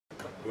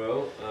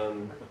Well,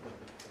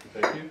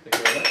 thank you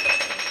very much.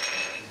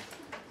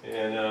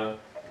 And I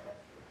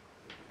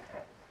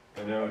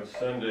know it's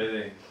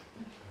Sunday.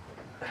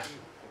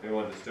 They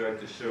wanted to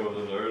start the show a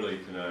little early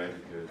tonight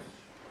because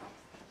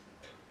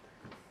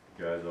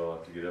you guys all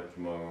have to get up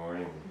tomorrow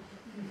morning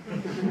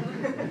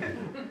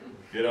and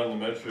get on the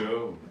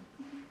metro and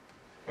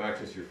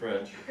practice your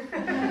French.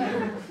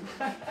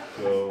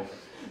 So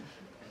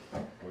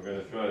we're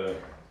going to try to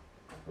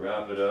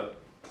wrap it up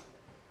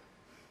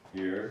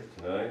here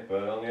tonight,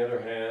 but on the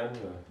other hand,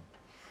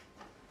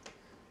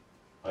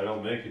 I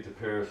don't make it to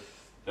Paris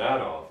that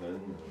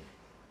often.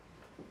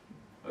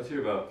 I was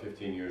here about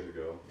 15 years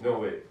ago. No,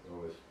 wait, it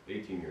was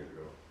 18 years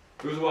ago.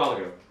 It was a while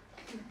ago.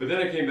 But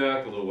then I came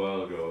back a little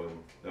while ago, and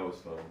that was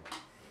fun.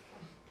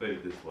 Played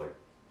at this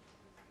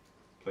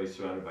place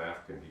surrounded by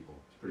African people.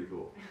 It's pretty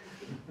cool.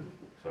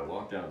 So I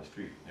walked down the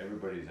street, and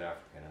everybody's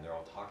African, and they're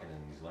all talking in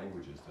these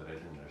languages that I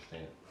didn't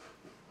understand,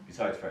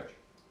 besides French.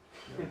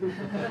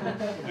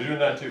 They're doing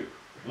that too.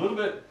 A little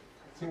bit,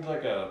 seems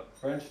like a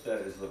French that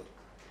is,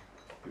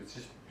 it's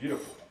just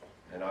beautiful.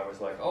 And I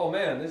was like, oh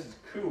man, this is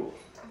cool.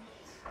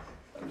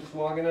 I'm just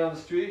walking down the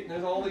street and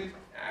there's all these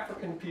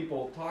African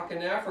people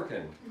talking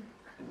African,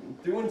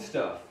 doing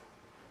stuff,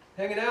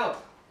 hanging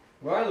out.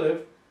 Where I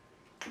live,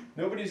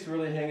 nobody's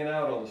really hanging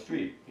out on the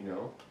street, you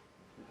know.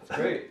 It's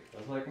great. I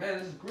was like, man,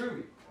 this is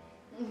groovy.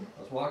 I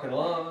was walking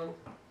along,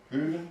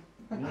 grooving.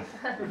 My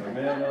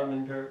man, I'm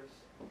in Paris.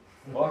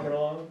 Walking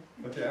along,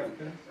 bunch of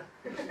Africans.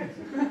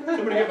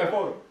 Somebody get my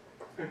photo.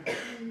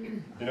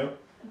 You know?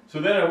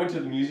 So then I went to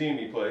the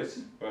museum-y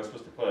place where I was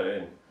supposed to play,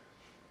 and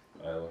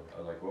I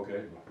was like,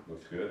 okay,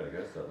 looks good, I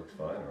guess. That looks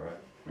fine, all right.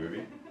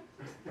 Groovy.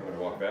 I'm going to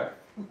walk back.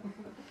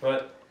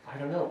 But I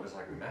don't know, it was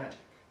like magic.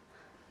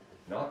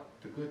 Not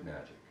the good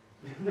magic.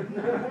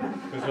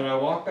 Because when I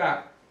walked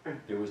back,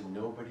 there was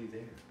nobody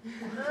there.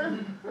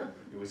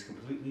 It was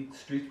completely, the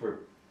streets were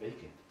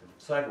vacant. The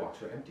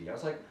sidewalks were empty. I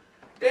was like,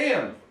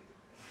 damn!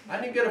 I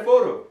didn't get a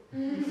photo.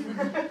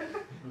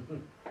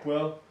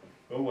 Well,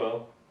 oh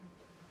well.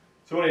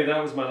 So anyway,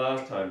 that was my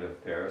last time to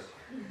Paris.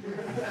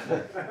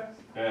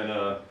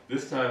 And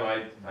this time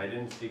I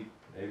didn't see,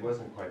 it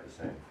wasn't quite the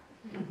same.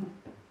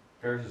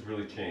 Paris has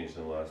really changed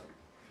in the last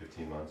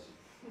 15 months.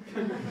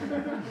 Didn't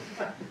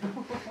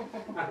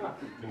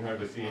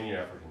hardly see any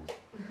Africans.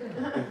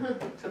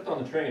 Except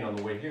on the train on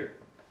the way here.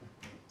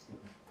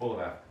 Full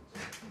of Africans.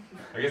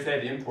 I guess they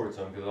had to import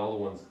some because all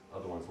the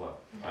other ones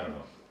left. I don't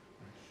know.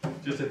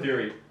 Just a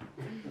theory.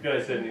 You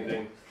guys said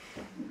anything.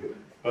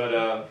 But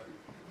oh,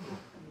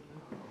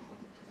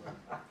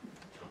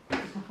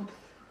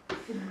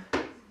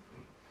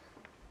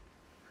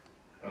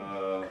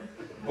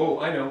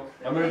 I know.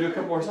 I'm going to do a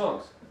couple more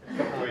songs.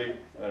 Wait,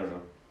 I don't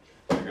know.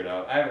 Figure it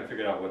out. I haven't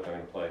figured out what I'm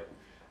going to play.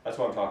 That's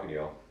why I'm talking to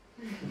y'all.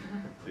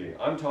 See,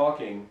 I'm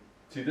talking.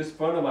 See, this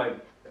front of my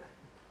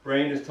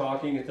brain is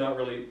talking. It's not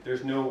really,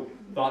 there's no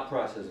thought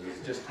processes.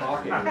 It's just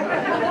talking.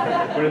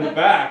 But in the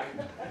back,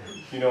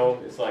 you know,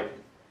 it's like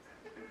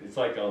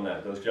on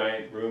those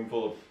giant room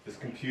full of this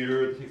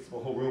computer that takes the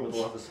whole room with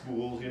lots of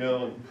spools, you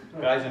know, and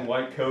guys in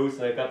white coats,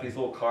 and they've got these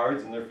little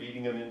cards, and they're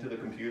feeding them into the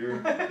computer,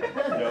 you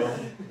know,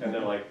 and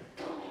they're like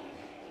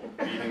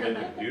feeding them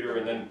into the computer,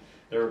 and then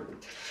they're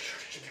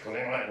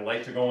and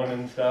lights are going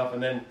and stuff,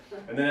 and then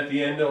at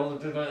the end,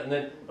 and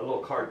then a little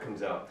card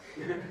comes out.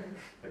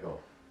 They go.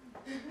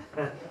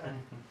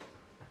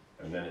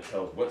 And then it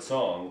tells what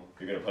song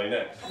you're going to play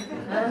next.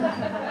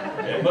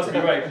 And it must be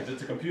right because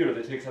it's a computer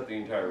that takes up the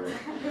entire room.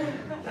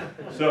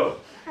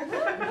 So,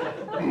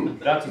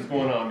 that's what's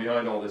going on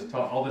behind all this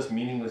talk, all this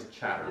meaningless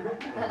chatter.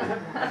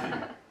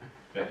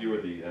 That you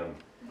are the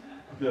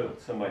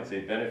some might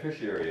say,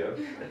 beneficiary of.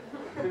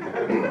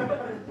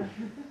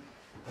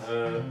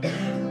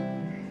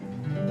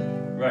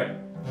 Right.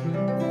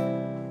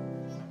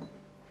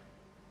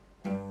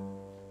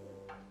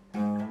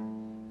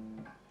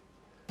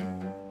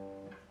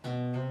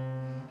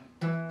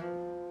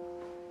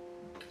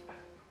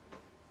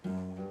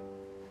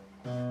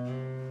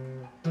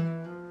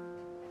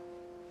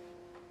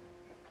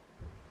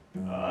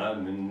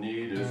 I'm in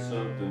need of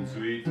something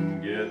sweet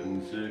and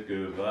getting sick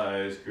of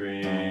ice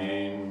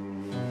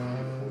cream.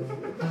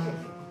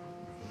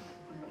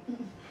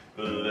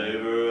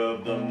 Flavor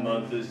of the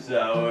month is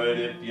soured,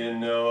 if you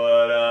know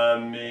what I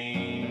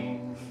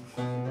mean.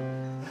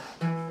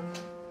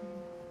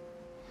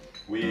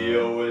 We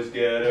always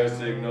get our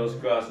signals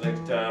crossed.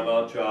 Next time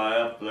I'll try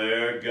a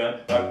flare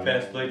gun. Our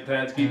best laid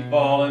plans keep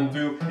falling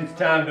through. It's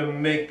time to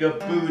make a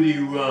booty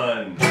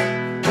run.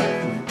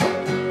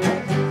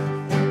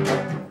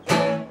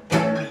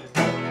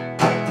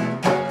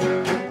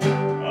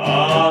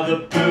 The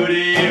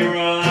booty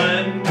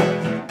run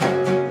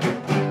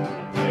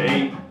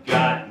ain't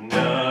got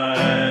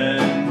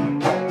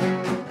none.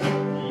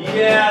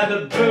 Yeah,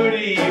 the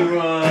booty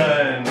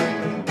run.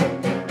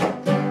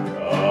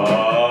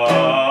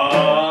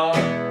 Oh.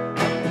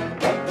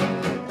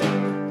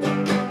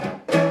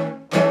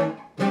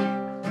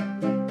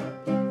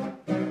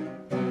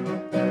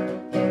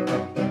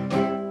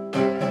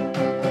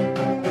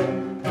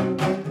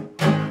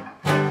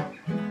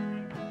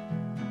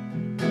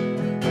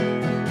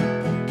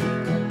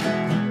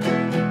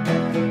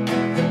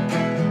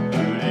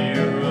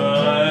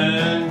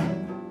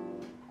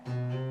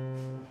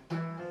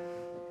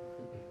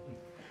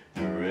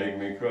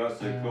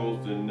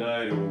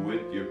 night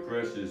with your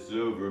precious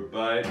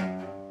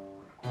overbite.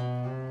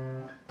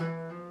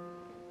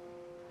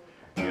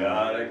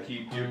 Gotta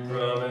keep your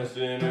promise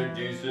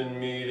introducing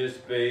me to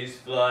space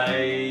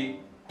flight.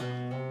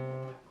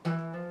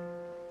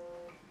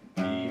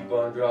 Keep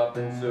on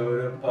dropping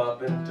soda,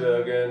 popping,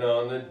 tugging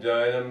on the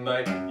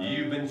dynamite.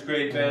 You've been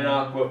scraping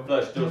aqua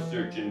flush, still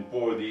searching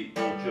for the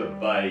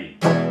ultravite.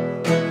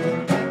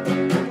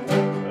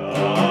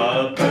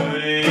 Ah,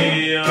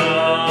 booty,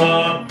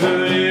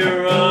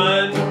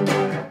 run.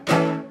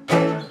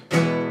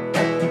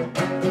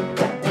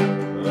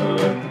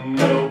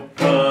 No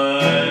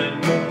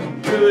fun,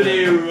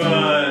 booty,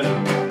 run.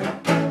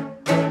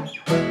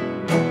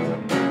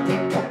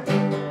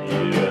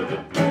 Yeah, the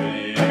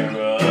booty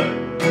run.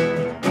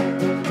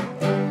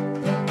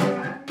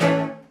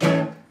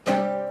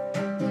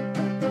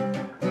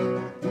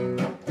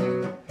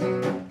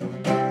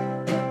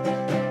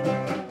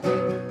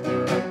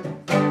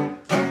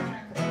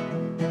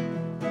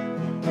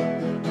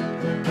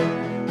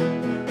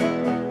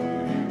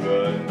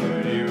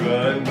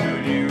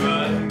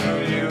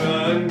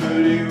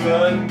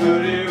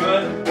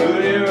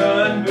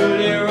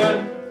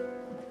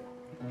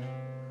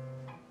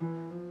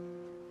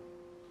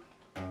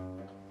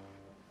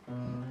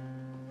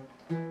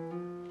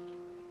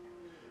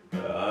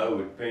 I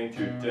would paint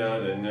your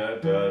town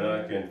tonight, but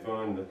I can't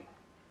find it.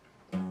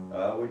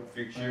 I would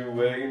fix your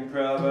wagon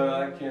proud, but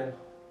I can't.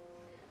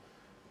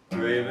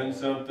 Craving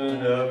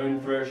something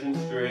oven fresh and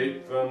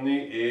straight from the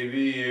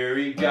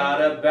aviary. Got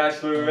a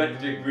bachelorette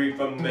degree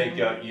from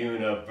Makeout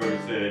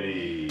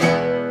University.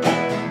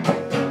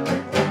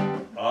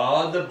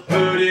 Oh, the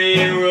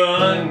booty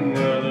run,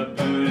 oh, the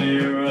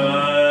booty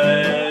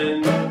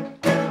run.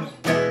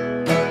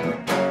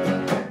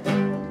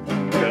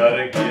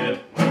 Gotta get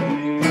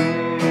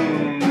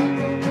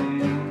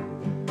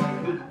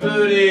the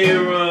booty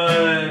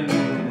run.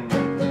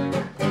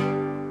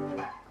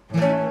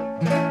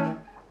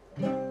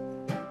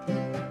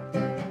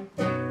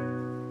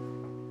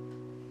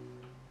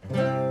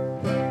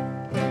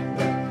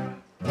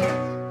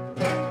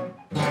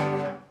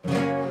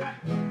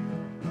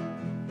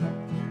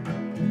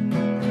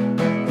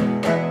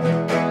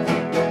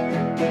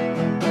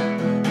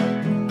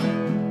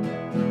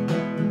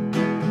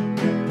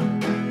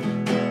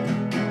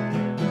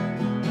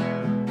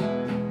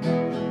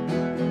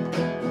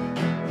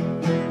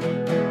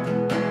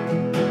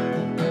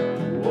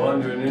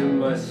 Wandering in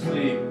my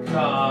sleep,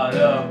 caught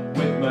up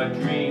with my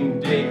dream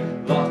date.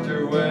 Lost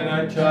her when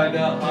I tried to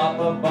hop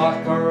a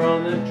boxcar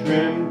on the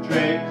trim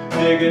train.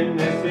 Digging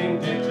missing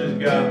ditches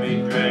got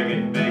me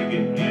dragging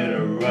bacon in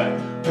a rut.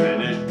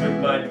 Finished with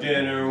my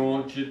dinner,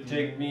 won't you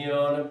take me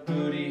on a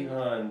booty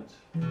hunt?